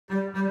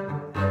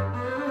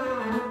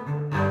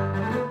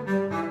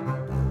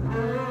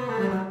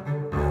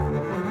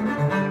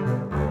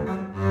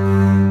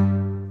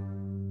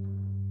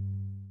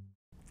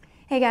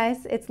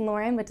guys, it's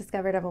Lauren with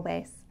Discover Double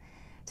Bass.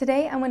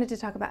 Today I wanted to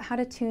talk about how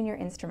to tune your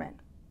instrument.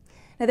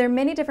 Now there are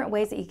many different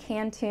ways that you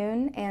can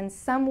tune, and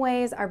some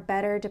ways are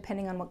better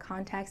depending on what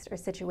context or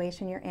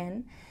situation you're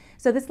in.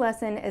 So this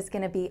lesson is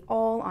going to be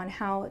all on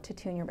how to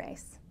tune your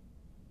bass.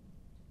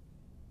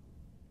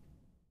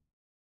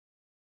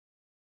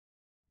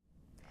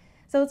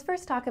 So let's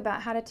first talk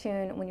about how to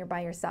tune when you're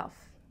by yourself,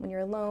 when you're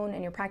alone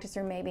in your practice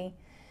room maybe.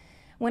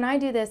 When I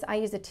do this, I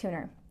use a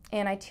tuner,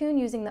 and I tune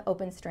using the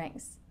open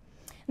strings.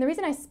 And the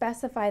reason I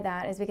specify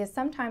that is because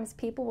sometimes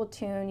people will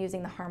tune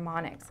using the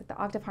harmonics, like the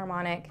octave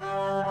harmonic,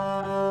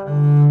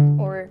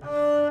 or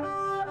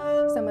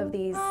some of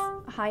these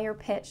higher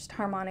pitched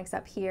harmonics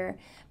up here.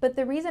 But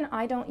the reason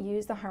I don't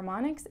use the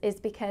harmonics is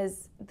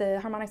because the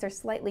harmonics are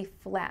slightly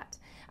flat.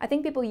 I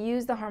think people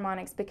use the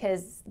harmonics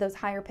because those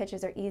higher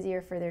pitches are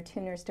easier for their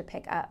tuners to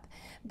pick up.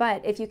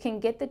 But if you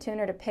can get the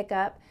tuner to pick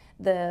up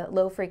the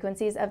low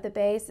frequencies of the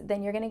bass,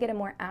 then you're going to get a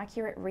more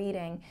accurate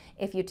reading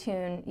if you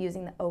tune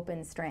using the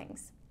open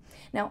strings.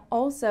 Now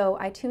also,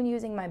 I tune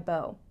using my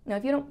bow. Now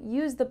if you don't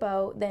use the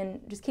bow, then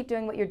just keep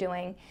doing what you're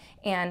doing,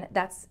 and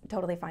that's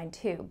totally fine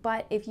too.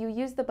 But if you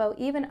use the bow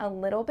even a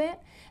little bit,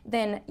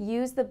 then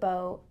use the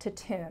bow to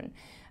tune.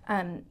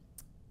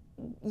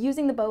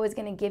 Using the bow is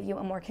going to give you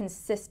a more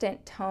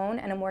consistent tone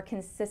and a more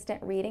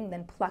consistent reading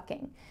than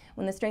plucking.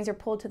 When the strings are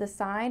pulled to the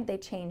side, they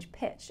change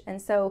pitch.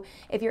 And so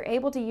if you're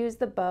able to use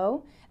the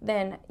bow,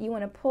 then you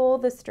want to pull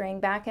the string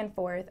back and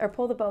forth, or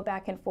pull the bow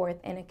back and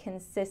forth in a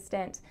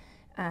consistent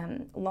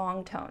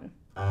long tone.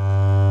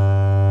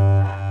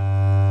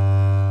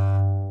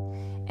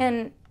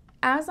 And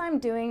as I'm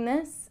doing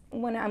this,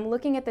 when I'm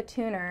looking at the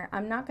tuner,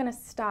 I'm not going to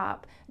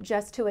stop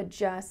just to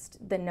adjust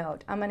the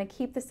note. I'm going to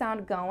keep the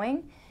sound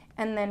going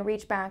and then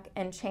reach back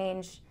and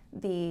change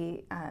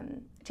the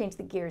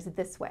gears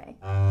this way.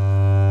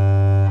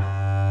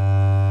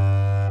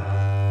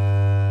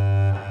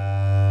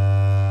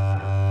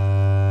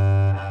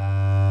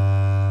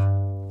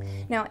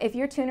 Now, if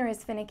your tuner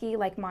is finicky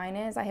like mine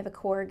is, I have a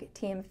Korg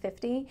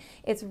TM50,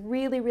 it's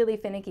really, really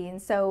finicky. And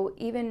so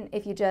even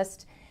if you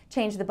just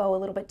change the bow a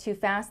little bit too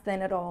fast,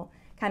 then it'll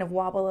kind of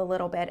wobble a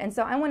little bit. And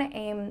so I want to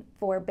aim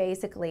for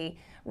basically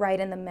right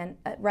in the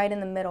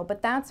middle.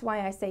 But that's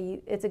why I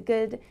say it's a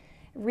good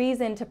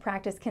reason to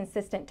practice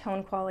consistent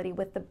tone quality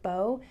with the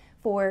bow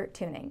for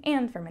tuning,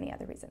 and for many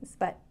other reasons,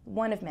 but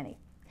one of many.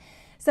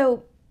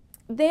 So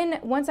then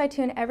once I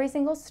tune every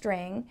single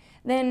string,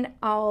 then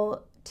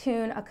I'll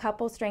tune a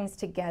couple strings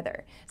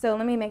together. So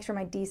let me make sure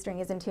my D string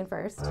is in tune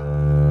first.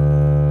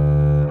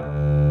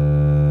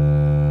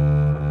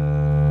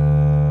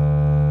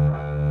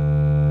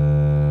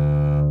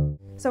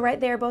 So right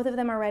there, both of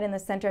them are right in the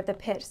center of the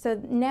pitch. So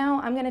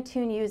now I'm going to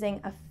tune using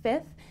a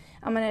fifth.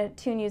 I'm going to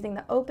tune using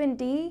the open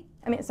G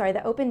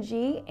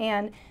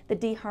and the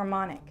D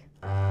harmonic.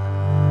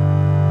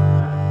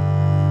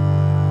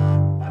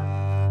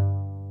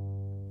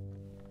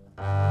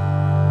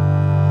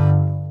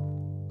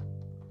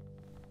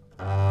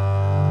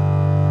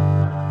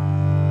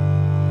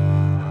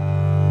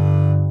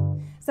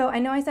 So I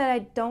know I said I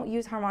don't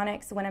use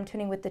harmonics when I'm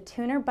tuning with the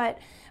tuner, but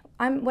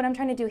what I'm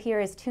trying to do here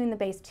is tune the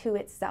bass to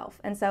itself.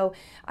 And so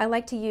I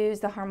like to use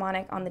the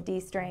harmonic on the D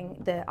string,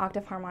 the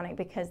octave harmonic,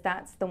 because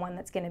that's the one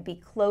that's going to be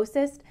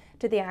closest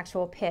to the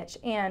actual pitch,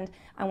 and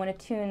I want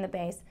to tune the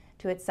bass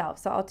to itself.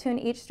 So I'll tune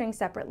each string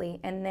separately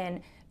and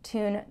then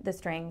tune the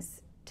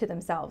strings to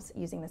themselves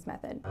using this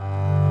method.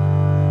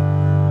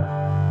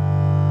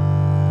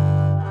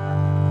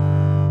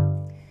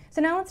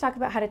 So now let's talk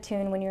about how to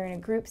tune when you're in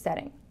a group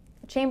setting.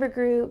 A chamber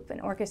group, an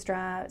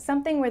orchestra,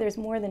 something where there's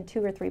more than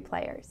 2 or 3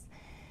 players.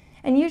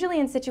 And usually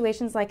in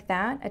situations like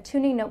that, a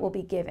tuning note will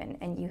be given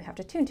and you have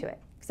to tune to it.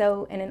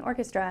 So in an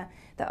orchestra,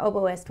 the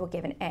oboist will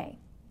give an A.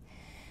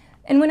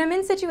 And when I'm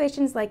in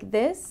situations like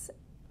this,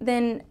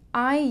 then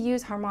I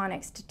use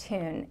harmonics to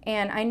tune.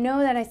 And I know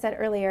that I said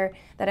earlier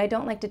that I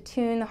don't like to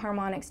tune the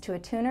harmonics to a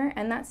tuner,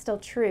 and that's still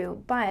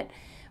true, but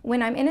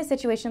when I'm in a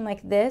situation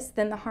like this,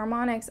 then the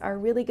harmonics are a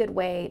really good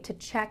way to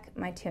check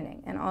my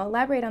tuning, and I'll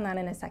elaborate on that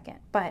in a second.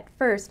 But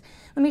first,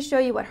 let me show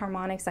you what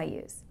harmonics I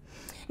use.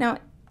 Now,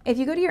 if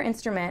you go to your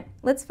instrument,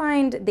 let's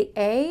find the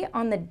A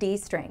on the D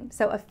string,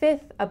 so a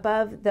fifth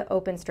above the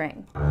open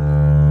string.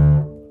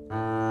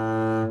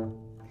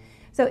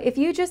 So if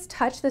you just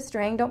touch the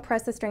string, don't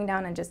press the string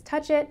down and just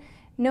touch it,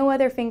 no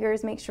other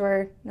fingers, make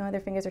sure no other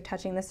fingers are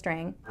touching the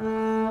string,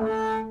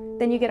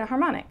 then you get a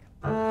harmonic.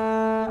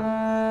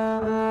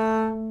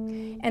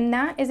 And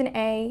that is an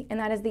A, and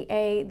that is the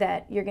A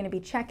that you're going to be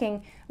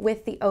checking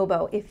with the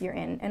oboe if you're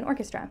in an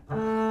orchestra.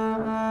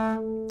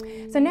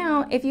 So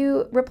now, if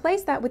you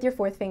replace that with your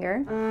 4th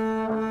finger,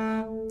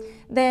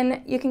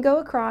 then you can go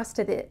across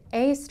to the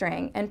A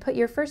string and put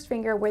your 1st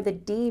finger where the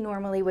D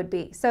normally would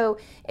be. So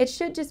it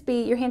should just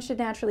be, your hand should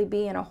naturally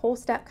be in a whole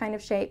step kind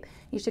of shape.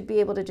 You should be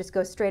able to just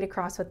go straight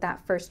across with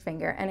that 1st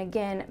finger. And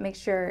again, make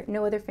sure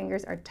no other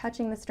fingers are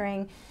touching the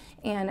string,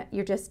 and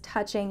you're just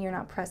touching, you're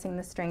not pressing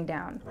the string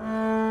down.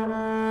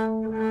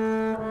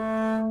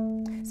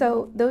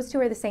 So those two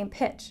are the same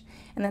pitch,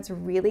 and that's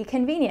really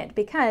convenient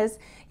because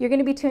you're going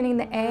to be tuning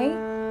the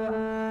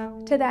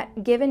A to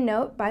that given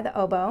note by the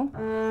oboe,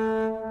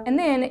 and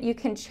then you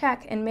can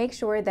check and make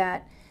sure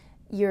that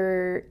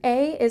your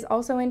A is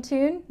also in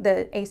tune,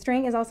 the A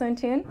string is also in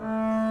tune.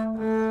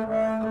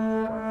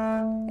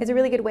 It's a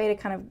really good way to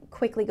kind of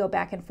quickly go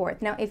back and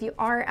forth. Now, if you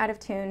are out of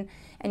tune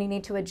and you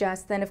need to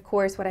adjust, then of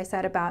course what I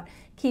said about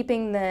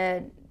keeping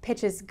the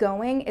pitches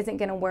going isn't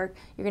going to work.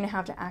 You're going to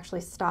have to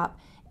actually stop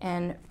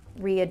and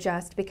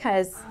readjust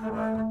because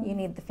you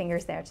need the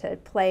fingers there to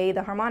play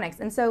the harmonics.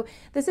 And so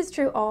this is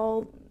true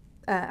all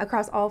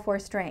across all 4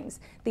 strings.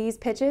 These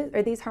pitches,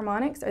 or these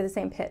harmonics, are the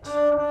same pitch.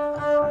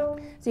 So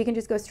you can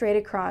just go straight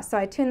across. So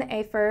I tune the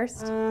A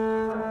first.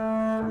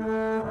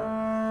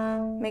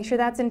 Make sure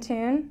that's in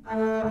tune.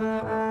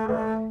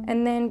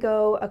 And then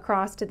go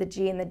across to the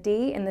G and the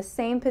D in the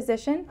same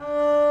position.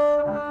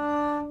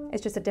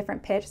 It's just a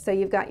different pitch. So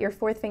you've got your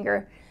 4th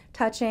finger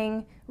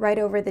touching right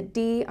over the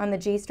D on the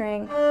G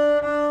string,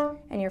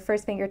 and your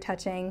 1st finger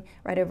touching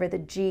right over the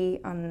G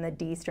on the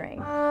D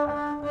string.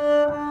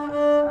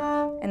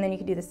 And then you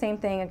can do the same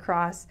thing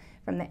across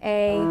from the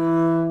A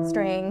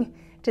string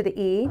to the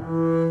E.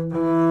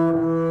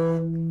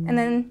 And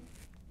then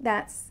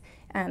that's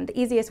the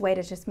easiest way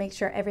to just make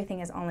sure everything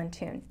is all in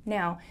tune.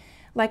 Now,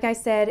 like I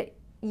said,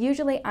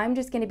 usually I'm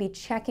just going to be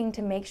checking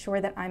to make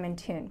sure that I'm in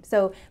tune.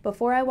 So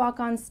before I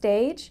walk on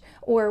stage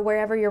or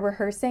wherever you're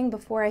rehearsing,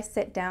 before I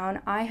sit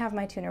down, I have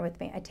my tuner with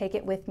me. I take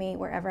it with me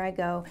wherever I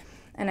go,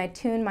 and I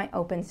tune my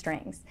open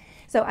strings.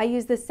 So I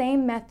use the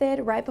same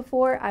method right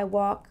before I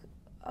walk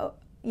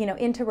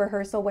into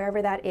rehearsal,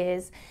 wherever that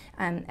is,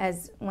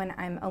 as when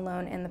I'm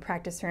alone in the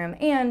practice room.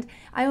 And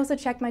I also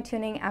check my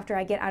tuning after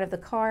I get out of the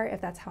car,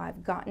 if that's how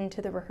I've gotten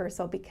to the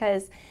rehearsal,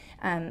 because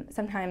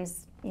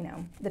sometimes,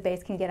 the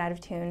bass can get out of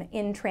tune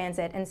in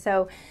transit. And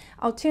so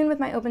I'll tune with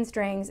my open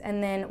strings,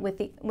 and then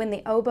when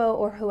the oboe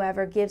or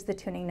whoever gives the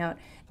tuning note,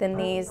 then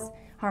these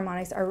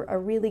harmonics are a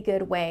really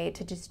good way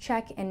to just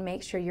check and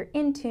make sure you're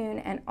in tune,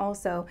 and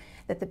also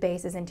that the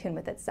bass is in tune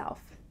with itself.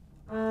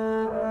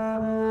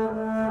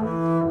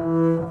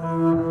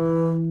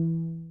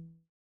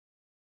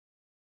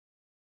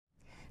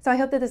 So I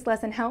hope that this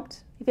lesson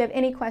helped. If you have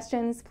any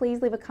questions,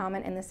 please leave a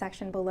comment in the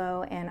section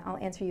below and I'll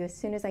answer you as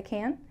soon as I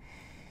can.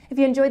 If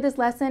you enjoyed this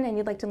lesson and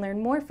you'd like to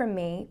learn more from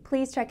me,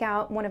 please check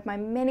out one of my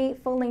many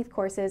full-length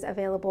courses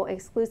available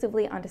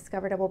exclusively on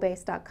discoverdouble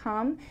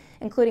bass.com,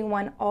 including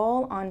one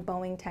all on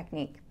bowing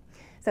technique.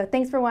 So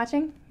thanks for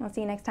watching. I'll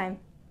see you next time.